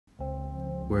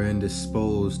We're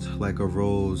indisposed like a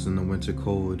rose in the winter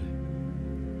cold.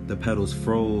 The petals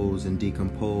froze and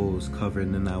decomposed,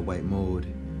 covered in that white mold.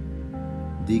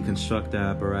 Deconstruct the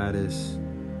apparatus,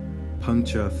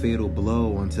 puncture a fatal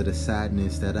blow onto the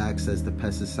sadness that acts as the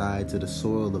pesticide to the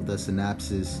soil of the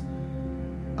synapses.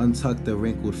 Untuck the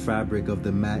wrinkled fabric of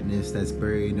the madness that's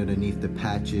buried underneath the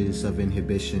patches of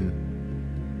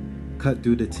inhibition. Cut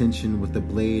through the tension with the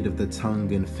blade of the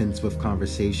tongue and fence with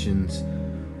conversations.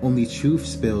 Only truth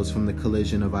spills from the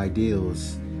collision of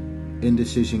ideals.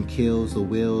 Indecision kills the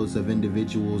wills of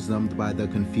individuals numbed by the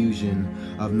confusion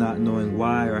of not knowing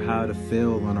why or how to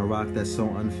feel on a rock that's so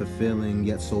unfulfilling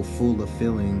yet so full of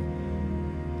feeling.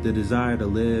 The desire to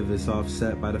live is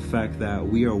offset by the fact that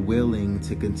we are willing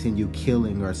to continue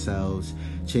killing ourselves,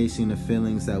 chasing the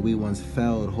feelings that we once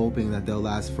felt, hoping that they'll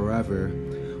last forever,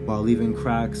 while leaving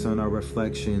cracks on our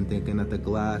reflection, thinking that the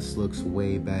glass looks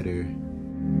way better.